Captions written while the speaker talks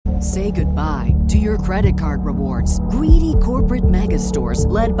Say goodbye to your credit card rewards. Greedy corporate mega stores,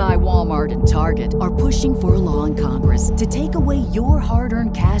 led by Walmart and Target, are pushing for a law in Congress to take away your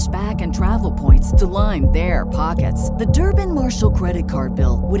hard-earned cash back and travel points to line their pockets. The Durbin-Marshall credit card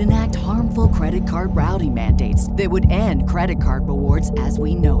bill would enact harmful credit card routing mandates that would end credit card rewards as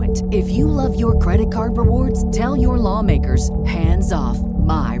we know it. If you love your credit card rewards, tell your lawmakers, hands off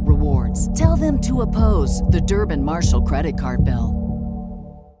my rewards. Tell them to oppose the Durbin-Marshall credit card bill.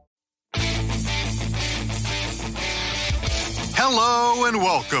 Hello and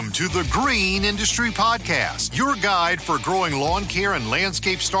welcome to the Green Industry Podcast, your guide for growing lawn care and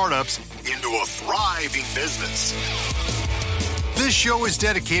landscape startups into a thriving business. This show is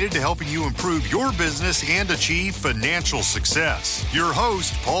dedicated to helping you improve your business and achieve financial success. Your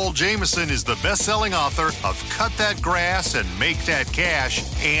host, Paul Jameson, is the best-selling author of Cut That Grass and Make That Cash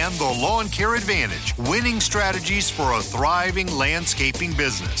and The Lawn Care Advantage, Winning Strategies for a Thriving Landscaping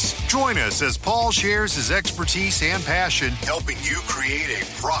Business. Join us as Paul shares his expertise and passion, helping you create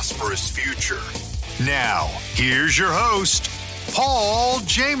a prosperous future. Now, here's your host, Paul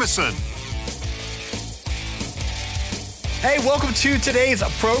Jameson. Hey, welcome to today's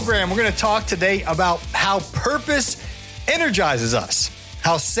program. We're going to talk today about how purpose energizes us,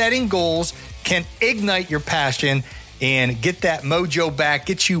 how setting goals can ignite your passion and get that mojo back,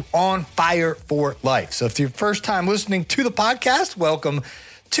 get you on fire for life. So if it's your first time listening to the podcast, welcome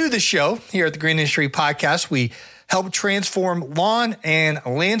to the show. Here at the Green Industry Podcast, we help transform lawn and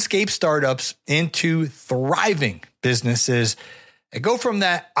landscape startups into thriving businesses and go from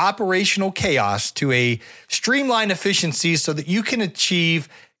that operational chaos to a streamlined efficiency so that you can achieve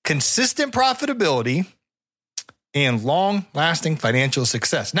consistent profitability and long-lasting financial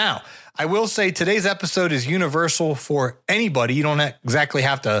success. Now, I will say today's episode is universal for anybody. You don't exactly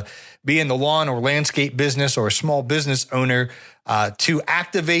have to be in the lawn or landscape business or a small business owner to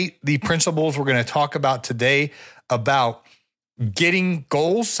activate the principles we're going to talk about today about getting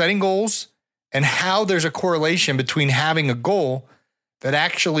goals, setting goals, and how there's a correlation between having a goal that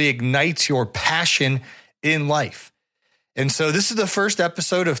actually ignites your passion in life. And so this is the first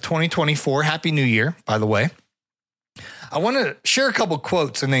episode of 2024. Happy New Year, by the way. I want to share a couple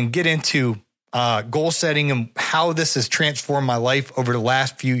quotes and then get into goal setting and how this has transformed my life over the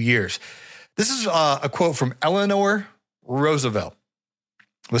last few years. This is a quote from Eleanor Roosevelt.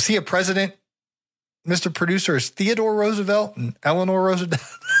 Was he a president? Mr. Producer, is Theodore Roosevelt and Eleanor Roosevelt?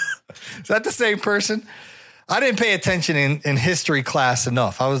 Is that the same person? I didn't pay attention in history class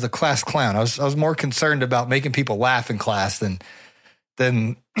enough. I was the class clown. I was more concerned about making people laugh in class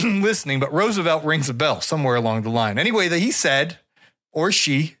than listening. But Roosevelt rings a bell somewhere along the line. Anyway, he said, or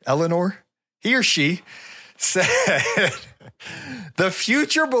she, Eleanor, he or she said, the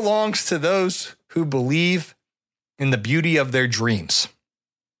future belongs to those who believe in the beauty of their dreams.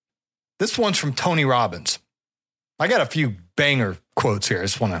 This one's from Tony Robbins. I got a few banger quotes here. I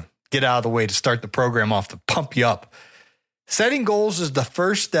just want to get out of the way to start the program off to pump you up. Setting goals is the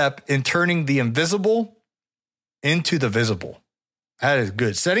first step in turning the invisible into the visible. That is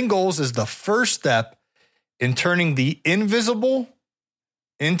good. Setting goals is the first step in turning the invisible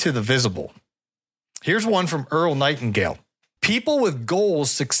into the visible. Here's one from Earl Nightingale. People with goals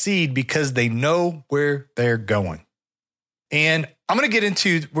succeed because they know where they're going. And we're going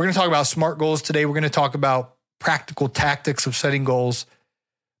to talk about SMART goals today. We're going to talk about practical tactics of setting goals.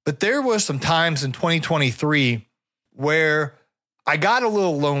 But there was some times in 2023 where I got a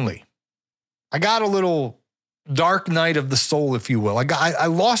little lonely. I got a little dark night of the soul, if you will. I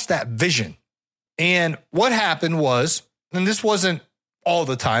lost that vision. And what happened was, and this wasn't all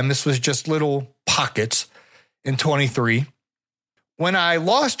the time, this was just little pockets in 23, when I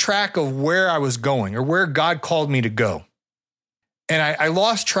lost track of where I was going or where God called me to go. And I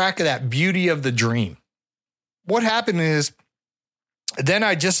lost track of that beauty of the dream. What happened is, then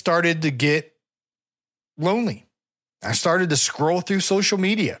I just started to get lonely. I started to scroll through social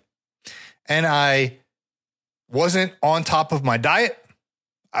media and I wasn't on top of my diet.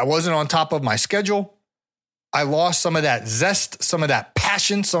 I wasn't on top of my schedule. I lost some of that zest, some of that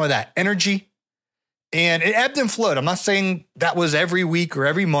passion, some of that energy, and it ebbed and flowed. I'm not saying that was every week or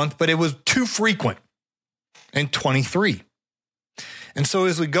every month, but it was too frequent in 23. And so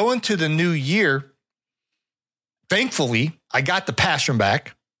as we go into the new year, thankfully, I got the passion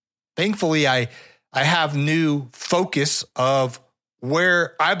back. Thankfully, I have new focus of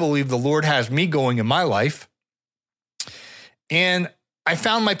where I believe the Lord has me going in my life. And I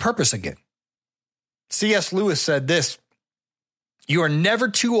found my purpose again. C.S. Lewis said this: you are never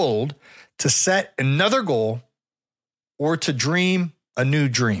too old to set another goal or to dream a new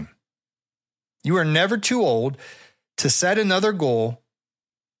dream. You are never too old to set another goal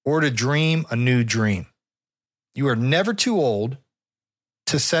or to dream a new dream. You are never too old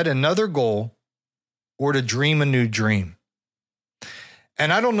to set another goal or to dream a new dream.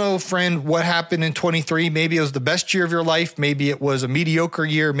 And I don't know, friend, what happened in 23. Maybe it was the best year of your life. Maybe it was a mediocre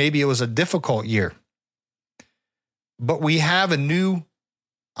year. Maybe it was a difficult year. But we have a new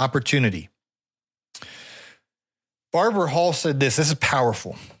opportunity. Barbara Hall said this is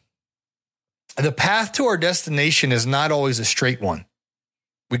powerful. The path to our destination is not always a straight one.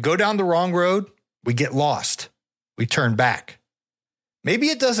 We go down the wrong road, we get lost, we turn back. Maybe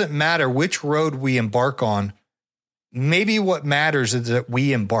it doesn't matter which road we embark on. Maybe what matters is that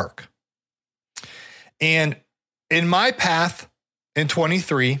we embark. And in my path in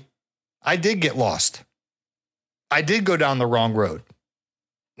 23, I did get lost. I did go down the wrong road.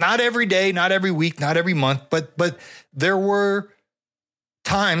 Not every day, not every week, not every month, but there were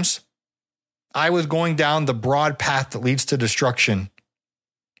times I was going down the broad path that leads to destruction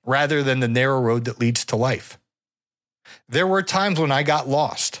rather than the narrow road that leads to life. There were times when I got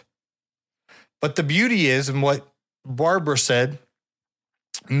lost. But the beauty is, and what Barbara said,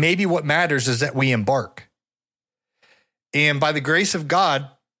 maybe what matters is that we embark. And by the grace of God,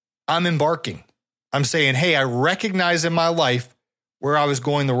 I'm embarking. I'm saying, hey, I recognize in my life where I was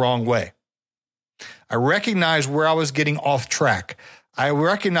going the wrong way. I recognize where I was getting off track. I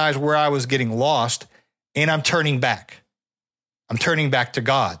recognize where I was getting lost, and I'm turning back. I'm turning back to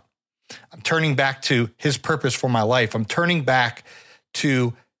God. I'm turning back to his purpose for my life. I'm turning back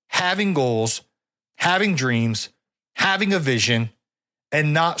to having goals, having dreams, having a vision,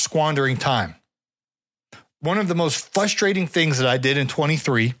 and not squandering time. One of the most frustrating things that I did in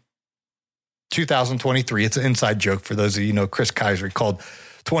 2023, it's an inside joke for those of you know, Chris Kaiser called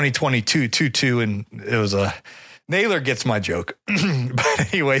 2022 2-2, and it was a Naylor gets my joke.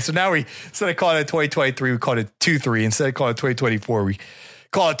 But anyway, so now instead of calling it 2023, we called it 2-3. Instead of calling it 2024, we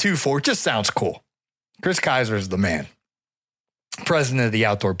call it 2-4. It just sounds cool. Chris Kaiser is the man. President of the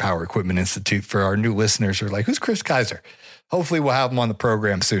Outdoor Power Equipment Institute. For our new listeners who are like, who's Chris Kaiser? Hopefully we'll have him on the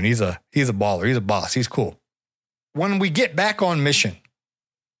program soon. He's a baller. He's a boss. He's cool. When we get back on mission,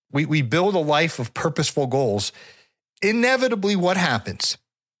 we build a life of purposeful goals. Inevitably, what happens?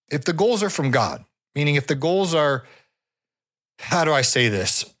 If the goals are from God, meaning if the goals are, how do I say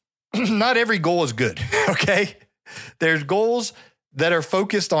this? Not every goal is good, okay? There's goals that are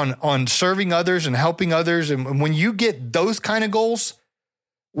focused on serving others and helping others. And when you get those kind of goals,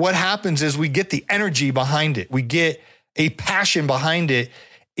 what happens is we get the energy behind it. We get a passion behind it.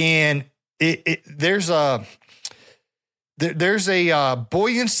 And there's a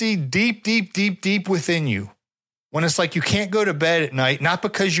buoyancy deep within you when it's like you can't go to bed at night, not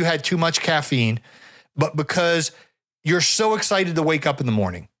because you had too much caffeine, but because you're so excited to wake up in the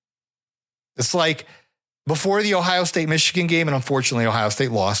morning. It's like before the Ohio State-Michigan game, and unfortunately Ohio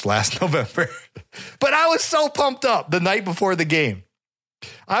State lost last November, but I was so pumped up the night before the game.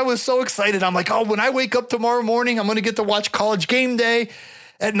 I was so excited. I'm like, oh, when I wake up tomorrow morning, I'm going to get to watch College Game Day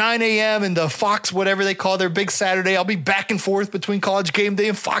at 9 a.m. and the Fox, whatever they call their big Saturday. I'll be back and forth between College Game Day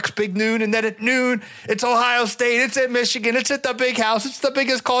and Fox Big Noon. And then at noon, it's Ohio State. It's at Michigan. It's at the Big House. It's the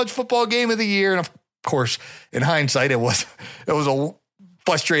biggest college football game of the year. And of course, in hindsight, it was a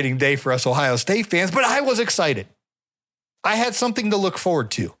frustrating day for us Ohio State fans, but I was excited. I had something to look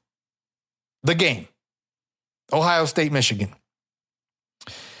forward to. The game. Ohio State, Michigan.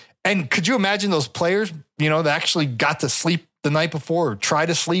 And could you imagine those players, that actually got to sleep the night before or try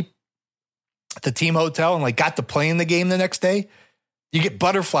to sleep at the team hotel and got to play in the game the next day? You get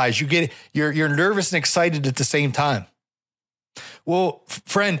butterflies. You're nervous and excited at the same time. Well,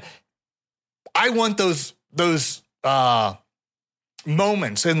 friend, I want those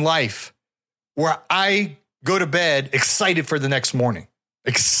moments in life where I go to bed excited for the next morning,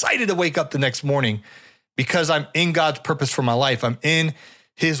 excited to wake up the next morning because I'm in God's purpose for my life. I'm in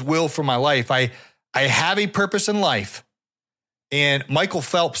his will for my life. I have a purpose in life. And Michael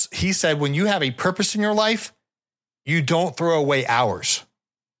Phelps, he said, when you have a purpose in your life, you don't throw away hours.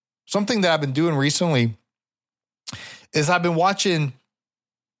 Something that I've been doing recently is I've been watching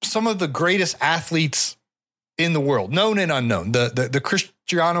some of the greatest athletes in the world, known and unknown. The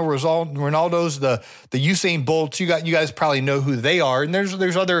Cristiano Ronaldo's, the Usain Bolts. You guys probably know who they are. And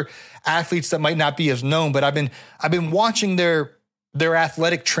there's other athletes that might not be as known, but I've been watching their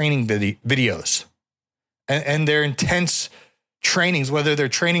athletic training videos and their intense trainings, whether they're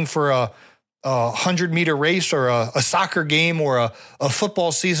training for a 100-meter race or a soccer game or a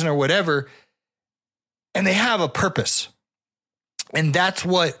football season or whatever. And they have a purpose. And that's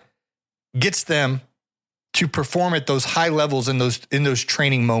what gets them to perform at those high levels in those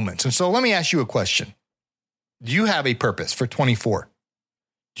training moments. And so let me ask you a question. Do you have a purpose for 24?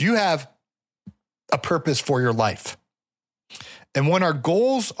 Do you have a purpose for your life? And when our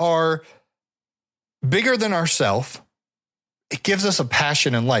goals are bigger than ourselves, it gives us a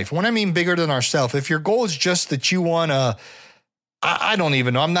passion in life. When I mean bigger than ourselves, if your goal is just that you want I don't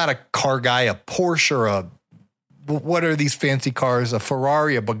even know. I'm not a car guy, a Porsche or what are these fancy cars? A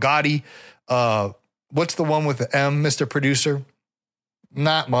Ferrari, a Bugatti. What's the one with the M, Mr. Producer?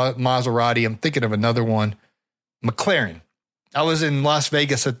 Not Maserati. I'm thinking of another one. McLaren. I was in Las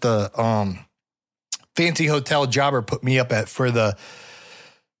Vegas at the fancy hotel Jobber put me up at for the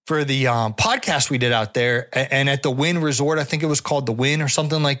podcast we did out there. And at the Wynn Resort, I think it was called the Wynn or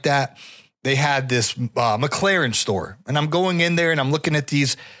something like that, they had this McLaren store. And I'm going in there and I'm looking at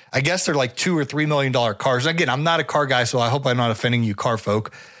these, I guess they're like $2 or $3 million cars. Again, I'm not a car guy, so I hope I'm not offending you car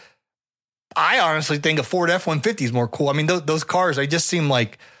folk. I honestly think a Ford F-150 is more cool. I mean, those cars, they just seem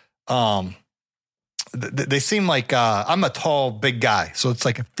like, they seem like I'm a tall, big guy. So it's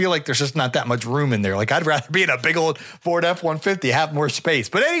like, I feel like there's just not that much room in there. Like I'd rather be in a big old Ford F-150, have more space.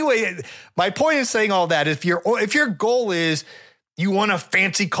 But anyway, my point in saying all that, if your goal is you want a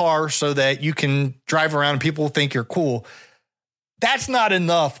fancy car so that you can drive around and people think you're cool, that's not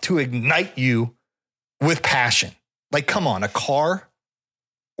enough to ignite you with passion. Like, come on, a car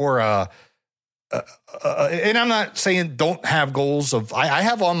or and I'm not saying don't have goals of, I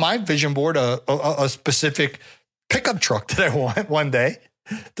have on my vision board a specific pickup truck that I want one day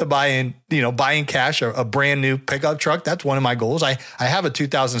to buy in cash, a brand new pickup truck. That's one of my goals. I have a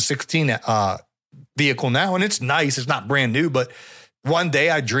 2016 vehicle now and it's nice. It's not brand new, but one day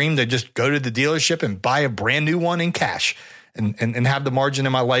I dream to just go to the dealership and buy a brand new one in cash and have the margin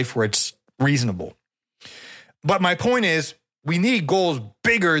in my life where it's reasonable. But my point is, we need goals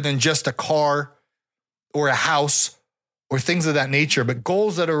bigger than just a car or a house or things of that nature, but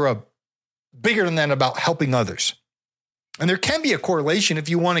goals that are bigger than that about helping others. And there can be a correlation if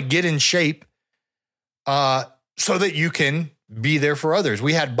you want to get in shape so that you can be there for others.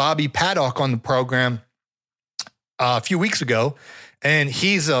 We had Bobby Paddock on the program a few weeks ago, and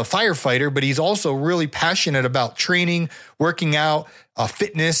he's a firefighter, but he's also really passionate about training, working out,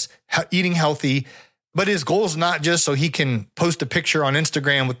 fitness, eating healthy. But his goal is not just so he can post a picture on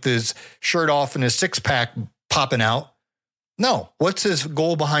Instagram with his shirt off and his six-pack popping out. No. What's his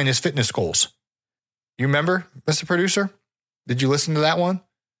goal behind his fitness goals? You remember, Mr. Producer? Did you listen to that one?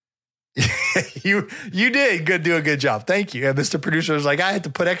 You did. Do a good job. Thank you. And Mr. Producer was like, I had to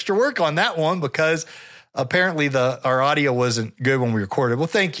put extra work on that one because apparently our audio wasn't good when we recorded. Well,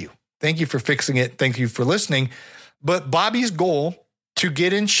 thank you. Thank you for fixing it. Thank you for listening. But Bobby's goal to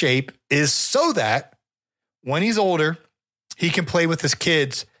get in shape is so that when he's older, he can play with his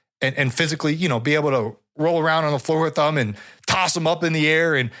kids and physically, be able to roll around on the floor with them and toss them up in the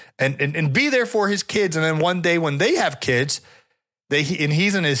air and be there for his kids. And then one day when they have kids, and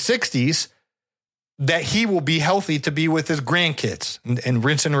he's in his 60s, that he will be healthy to be with his grandkids and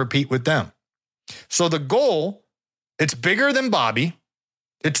rinse and repeat with them. So the goal, it's bigger than Bobby.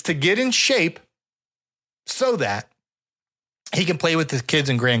 It's to get in shape so that he can play with his kids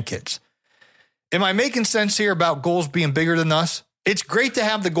and grandkids. Am I making sense here about goals being bigger than us? It's great to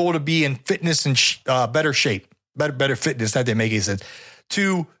have the goal to be in fitness and better shape, better fitness. That didn't make any sense.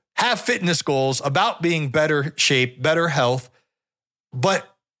 To have fitness goals about being better shape, better health,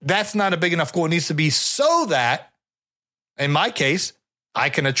 but that's not a big enough goal. It needs to be so that, in my case, I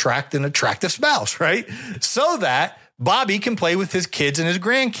can attract an attractive spouse, right? So that Bobby can play with his kids and his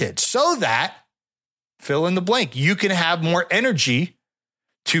grandkids. So that, fill in the blank, you can have more energy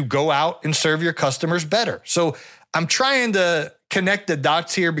to go out and serve your customers better. So I'm trying to connect the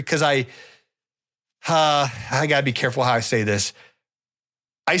dots here because I got to be careful how I say this.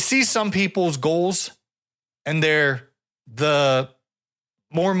 I see some people's goals and they're the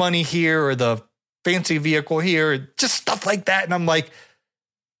more money here or the fancy vehicle here, just stuff like that. And I'm like,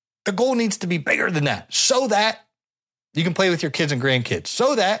 the goal needs to be bigger than that so that you can play with your kids and grandkids,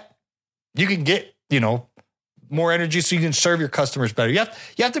 so that you can get, more energy so you can serve your customers better. You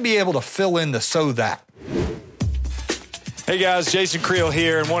have to be able to fill in the so that. Hey guys, Jason Creel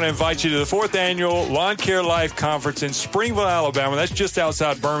here and want to invite you to the 4th Annual Lawn Care Life Conference in Springville, Alabama. That's just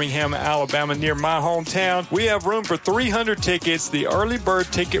outside Birmingham, Alabama, near my hometown. We have room for 300 tickets. The early bird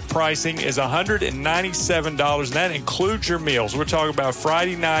ticket pricing is $197, and that includes your meals. We're talking about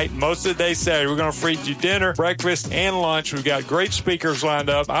Friday night, most of the day Saturday. We're going to feed you dinner, breakfast, and lunch. We've got great speakers lined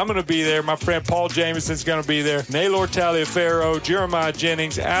up. I'm going to be there. My friend Paul Jameson's going to be there. Naylor Taliaferro, Jeremiah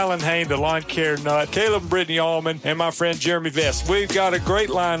Jennings, Alan Hain, the lawn care nut, Caleb and Brittany Allman, and my friend Jeremy Jeremy Vest. We've got a great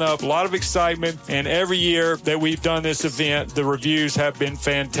lineup, a lot of excitement, and every year that we've done this event, the reviews have been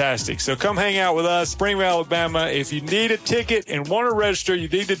fantastic. So come hang out with us, Springville, Alabama. If you need a ticket and want to register, you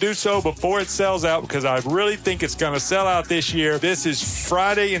need to do so before it sells out, because I really think it's going to sell out this year. This is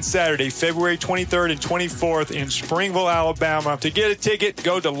Friday and Saturday, February 23rd and 24th in Springville, Alabama. To get a ticket,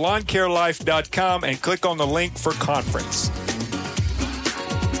 go to lawncarelife.com and click on the link for conference.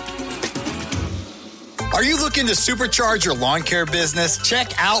 Are you looking to supercharge your lawn care business?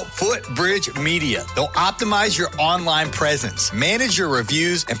 Check out Footbridge Media. They'll optimize your online presence, manage your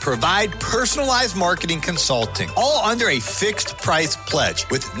reviews, and provide personalized marketing consulting, all under a fixed price pledge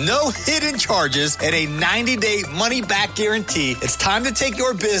with no hidden charges and a 90-day money-back guarantee. It's time to take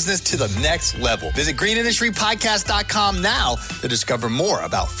your business to the next level. Visit greenindustrypodcast.com now to discover more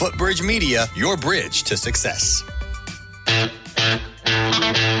about Footbridge Media, your bridge to success.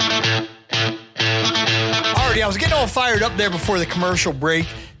 I was getting all fired up there before the commercial break,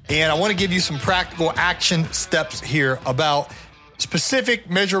 and I want to give you some practical action steps here about specific,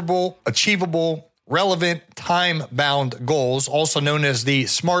 measurable, achievable, relevant, time-bound goals, also known as the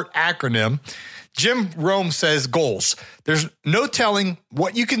SMART acronym. Jim Rohn says goals. There's no telling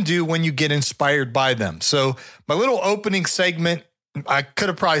what you can do when you get inspired by them. So my little opening segment, I could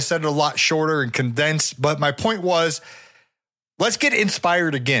have probably said it a lot shorter and condensed, but my point was, let's get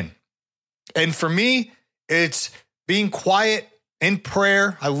inspired again. And for me, it's being quiet in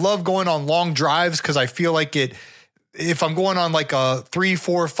prayer. I love going on long drives because I feel like if I'm going on like a 3,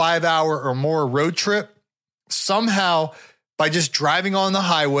 4, 5 hour or more road trip, somehow by just driving on the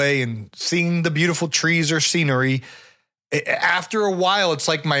highway and seeing the beautiful trees or scenery, after a while, it's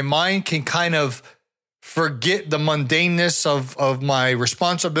like my mind can kind of forget the mundaneness of my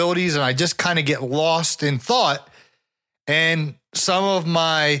responsibilities, and I just kind of get lost in thought. And some of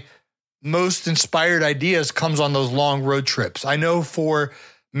my most inspired ideas comes on those long road trips. I know for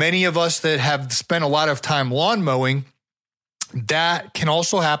many of us that have spent a lot of time lawn mowing, that can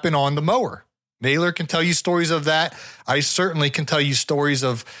also happen on the mower. Naylor can tell you stories of that. I certainly can tell you stories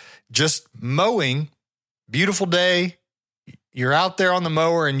of just mowing, beautiful day, you're out there on the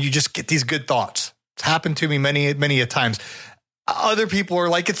mower and you just get these good thoughts. It's happened to me many, many a times. Other people are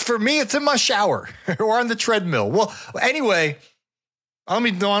like, it's for me, it's in my shower or on the treadmill. Well, anyway, I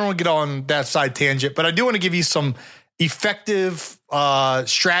don't want to get on that side tangent, but I do want to give you some effective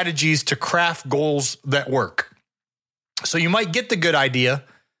strategies to craft goals that work. So you might get the good idea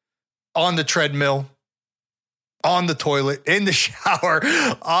on the treadmill, on the toilet, in the shower,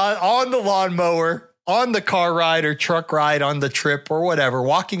 on the lawnmower, on the car ride or truck ride, on the trip or whatever,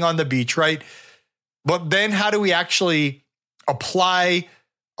 walking on the beach, right? But then how do we actually apply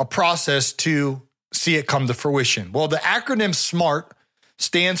a process to see it come to fruition? Well, the acronym SMART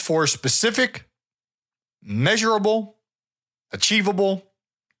stands for specific, measurable, achievable,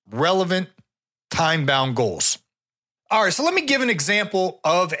 relevant, time-bound goals. All right, so let me give an example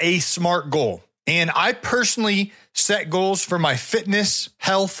of a SMART goal. And I personally set goals for my fitness,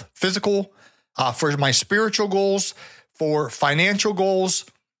 health, physical, for my spiritual goals, for financial goals.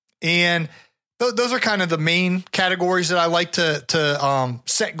 And those are kind of the main categories that I like to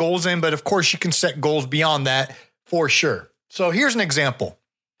set goals in. But of course, you can set goals beyond that for sure. So here's an example,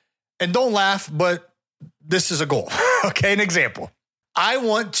 and don't laugh, but this is a goal. Okay, an example. I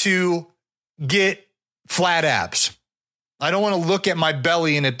want to get flat abs. I don't want to look at my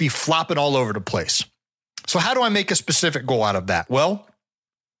belly and it be flopping all over the place. So how do I make a specific goal out of that? Well,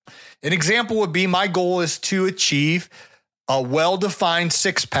 an example would be my goal is to achieve a well-defined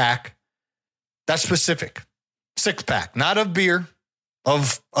six-pack. That's specific. Six-pack, not of beer,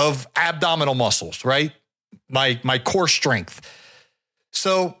 of abdominal muscles, right? My core strength.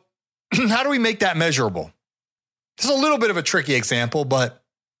 So how do we make that measurable? This is a little bit of a tricky example, but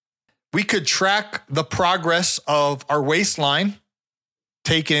we could track the progress of our waistline,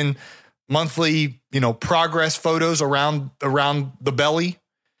 taking monthly, progress photos around the belly.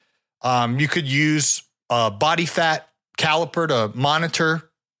 You could use a body fat caliper to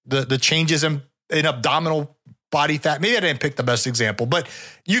monitor the changes in abdominal body fat. Maybe I didn't pick the best example, but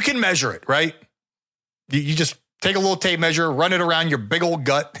you can measure it, right? You just take a little tape measure, run it around your big old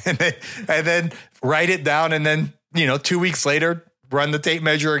gut, and then write it down. And then, 2 weeks later, run the tape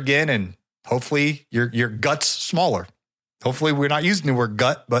measure again, and hopefully your gut's smaller. Hopefully we're not using the word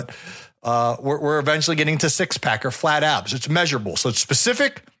gut, but we're eventually getting to six-pack or flat abs. It's measurable. So it's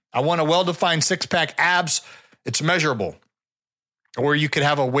specific. I want a well-defined six-pack abs. It's measurable. Or you could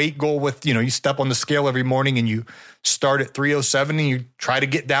have a weight goal with, you step on the scale every morning and you start at 307 and you try to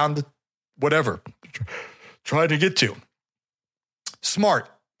get down to whatever. Try to get to. SMART,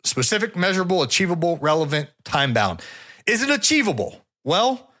 specific, measurable, achievable, relevant, time-bound. Is it achievable?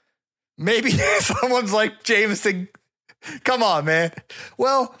 Well, maybe someone's like, Jameson, come on, man.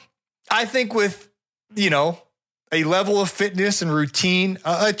 Well, I think with, a level of fitness and routine,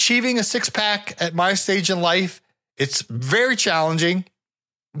 achieving a six-pack at my stage in life, it's very challenging,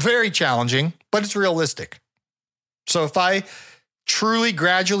 but it's realistic. So if I truly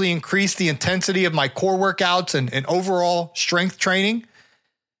gradually increase the intensity of my core workouts and overall strength training,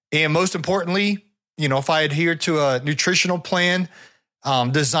 and most importantly, if I adhere to a nutritional plan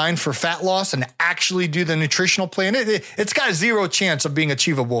designed for fat loss and actually do the nutritional plan, it's got a zero chance of being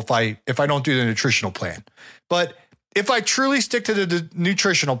achievable if I don't do the nutritional plan. But if I truly stick to the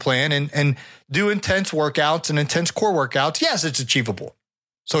nutritional plan and do intense workouts and intense core workouts, yes, it's achievable.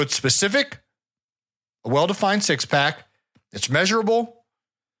 So it's specific, a well-defined six-pack. It's measurable.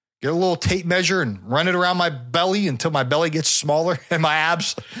 Get a little tape measure and run it around my belly until my belly gets smaller and my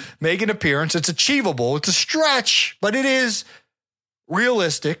abs make an appearance. It's achievable. It's a stretch, but it is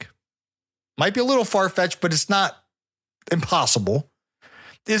realistic. Might be a little far-fetched, but it's not impossible.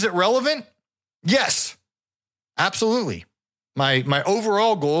 Is it relevant? Yes, absolutely. My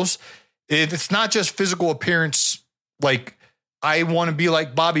overall goals, it's not just physical appearance. Like, I want to be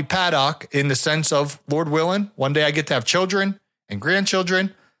like Bobby Paddock in the sense of, Lord willing, one day I get to have children and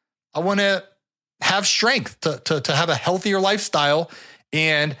grandchildren. I want to have strength to have a healthier lifestyle.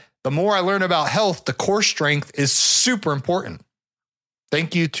 And the more I learn about health, the core strength is super important.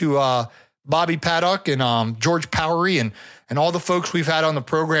 Thank you to Bobby Paddock and George Powery and all the folks we've had on the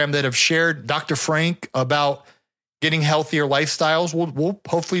program that have shared, Dr. Frank, about getting healthier lifestyles. We'll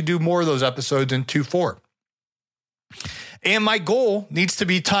hopefully do more of those episodes in 2-4. And my goal needs to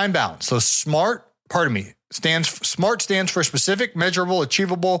be time bound. So SMART stands for specific, measurable,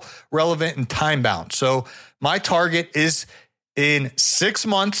 achievable, relevant, and time bound. So my target is in 6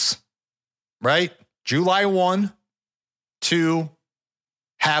 months, right? July 1 to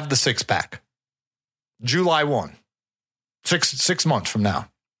have the six-pack. July 1, six months from now,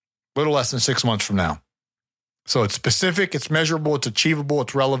 a little less than 6 months from now. So it's specific, it's measurable, it's achievable,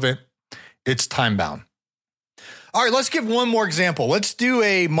 it's relevant, it's time bound. All right, let's give one more example. Let's do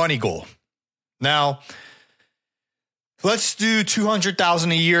a money goal. Now, let's do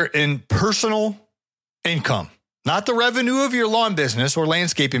 $200,000 a year in personal income, not the revenue of your lawn business or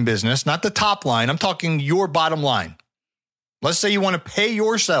landscaping business, not the top line. I'm talking your bottom line. Let's say you want to pay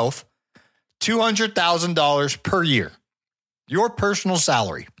yourself $200,000 per year, your personal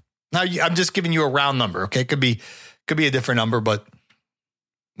salary. Now, I'm just giving you a round number. Okay, could be a different number, but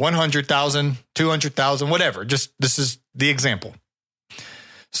 100,000, 200,000, whatever. Just this is the example.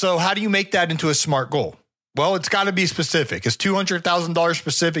 So how do you make that into a SMART goal? Well, it's got to be specific. Is $200,000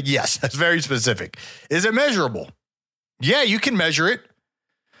 specific? Yes, that's very specific. Is it measurable? Yeah, you can measure it.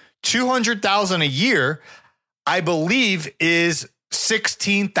 $200,000 a year, I believe, is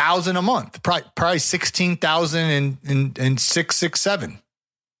 $16,000 a month. Probably $16,000 and 667.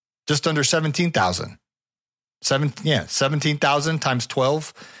 Just under $17,000. 17,000 times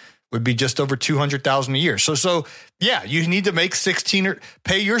 12 would be just over $200,000 a year. So yeah, you need to make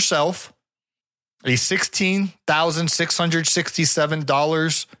pay yourself a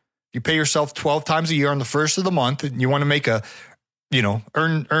 $16,667. You pay yourself 12 times a year on the first of the month, and you want to make earn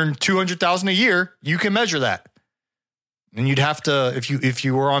 $200,000 a year. You can measure that, and you'd have to, if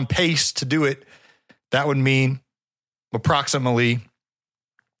you were on pace to do it, that would mean approximately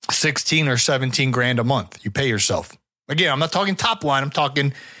 16 or 17 grand a month you pay yourself. Again, I'm not talking top line. I'm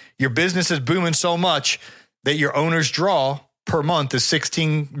talking your business is booming so much that your owner's draw per month is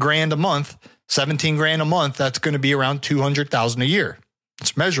 16 grand a month, 17 grand a month. That's going to be around 200,000 a year.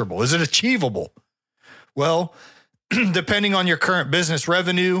 It's measurable. Is it achievable? Well, depending on your current business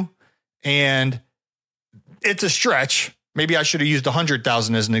revenue, and it's a stretch. Maybe I should have used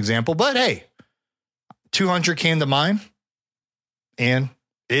 100,000 as an example, but hey, 200 came to mind, and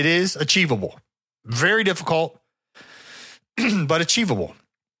it is achievable. Very difficult, but achievable.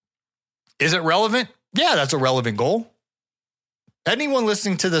 Is it relevant? Yeah, that's a relevant goal. Anyone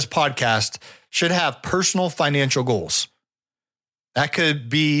listening to this podcast should have personal financial goals. That could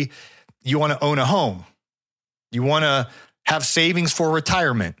be you want to own a home. You want to have savings for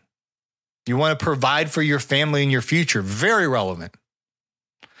retirement. You want to provide for your family in your future. Very relevant.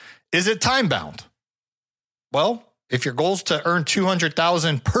 Is it time bound? Well, if your goal is to earn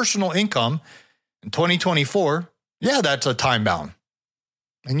 $200,000 personal income in 2024, yeah, that's a time bound.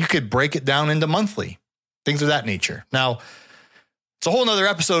 And you could break it down into monthly, things of that nature. Now, it's a whole nother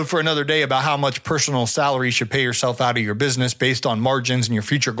episode for another day about how much personal salary you should pay yourself out of your business based on margins and your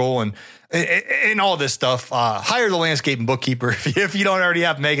future goal and all this stuff. Hire the landscaping bookkeeper if you don't already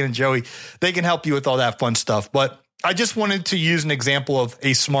have Megan and Joey. They can help you with all that fun stuff. But I just wanted to use an example of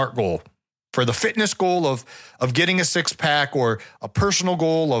a SMART goal for the fitness goal of getting a six pack, or a personal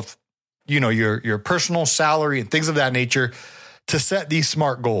goal of, your personal salary and things of that nature, to set these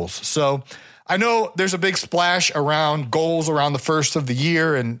SMART goals. So I know there's a big splash around goals around the first of the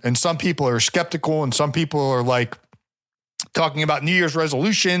year, and some people are skeptical, and some people are like talking about New Year's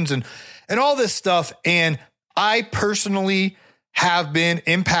resolutions and all this stuff. And I personally have been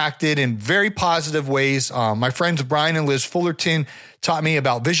impacted in very positive ways. My friends Brian and Liz Fullerton taught me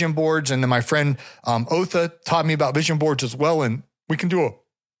about vision boards, and then my friend Otha taught me about vision boards as well. And we can do a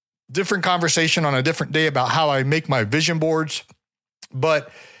different conversation on a different day about how I make my vision boards. But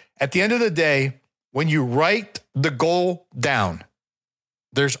at the end of the day, when you write the goal down,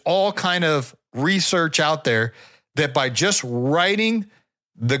 there's all kind of research out there that by just writing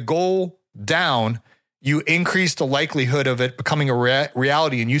the goal down, you increase the likelihood of it becoming a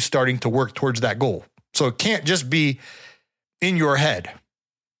reality and you starting to work towards that goal. So it can't just be in your head.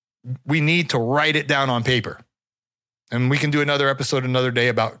 We need to write it down on paper. And we can do another episode another day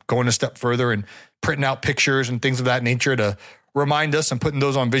about going a step further and printing out pictures and things of that nature to remind us, and putting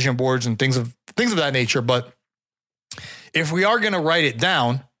those on vision boards and things of that nature. But if we are going to write it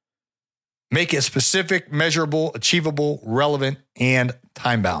down, make it specific, measurable, achievable, relevant, and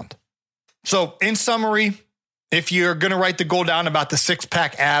time-bound. So in summary, if you're going to write the goal down about the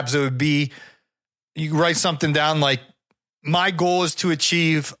six-pack abs, it would be, you write something down like, my goal is to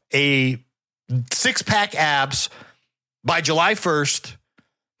achieve a six-pack abs by July 1st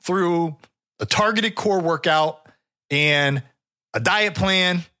through a targeted core workout and a diet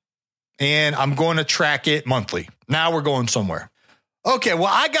plan, and I'm going to track it monthly. Now we're going somewhere. Okay, well,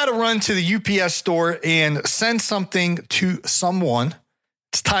 I got to run to the UPS store and send something to someone.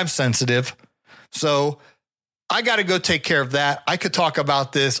 It's time sensitive. So I got to go take care of that. I could talk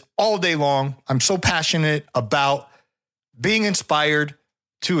about this all day long. I'm so passionate about being inspired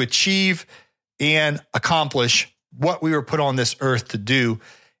to achieve and accomplish what we were put on this earth to do.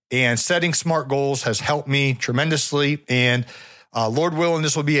 And setting SMART goals has helped me tremendously. And Lord willing,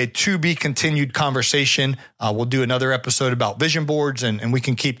 this will be a to be continued conversation. We'll do another episode about vision boards, and we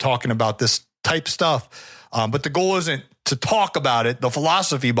can keep talking about this type stuff. But the goal isn't to talk about it, the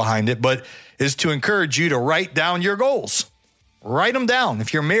philosophy behind it, but is to encourage you to write down your goals. Write them down.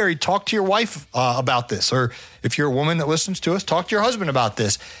 If you're married, talk to your wife about this. Or if you're a woman that listens to us, talk to your husband about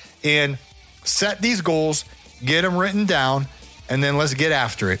this. And set these goals, get them written down, and then let's get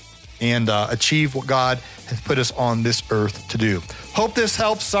after it and achieve what God has put us on this earth to do. Hope this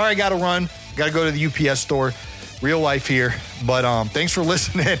helps. Sorry, I got to run. Got to go to the UPS store. Real life here. But thanks for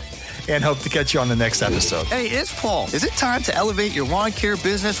listening, and hope to catch you on the next episode. Hey, it's Paul. Is it time to elevate your lawn care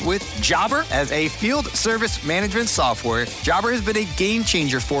business with Jobber? As a field service management software, Jobber has been a game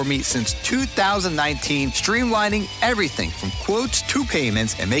changer for me since 2019, streamlining everything from quotes to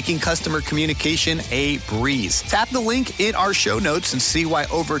payments and making customer communication a breeze. Tap the link in our show notes and see why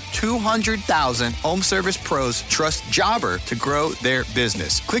over 200,000 home service pros trust Jobber to grow their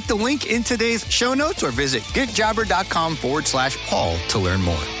business. Click the link in today's show notes or visit getjobber.com/Paul to learn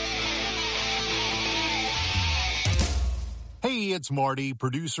more. Hey, it's Marty,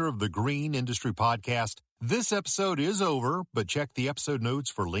 producer of the Green Industry Podcast. This episode is over, but check the episode notes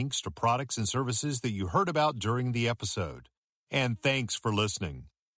for links to products and services that you heard about during the episode. And thanks for listening.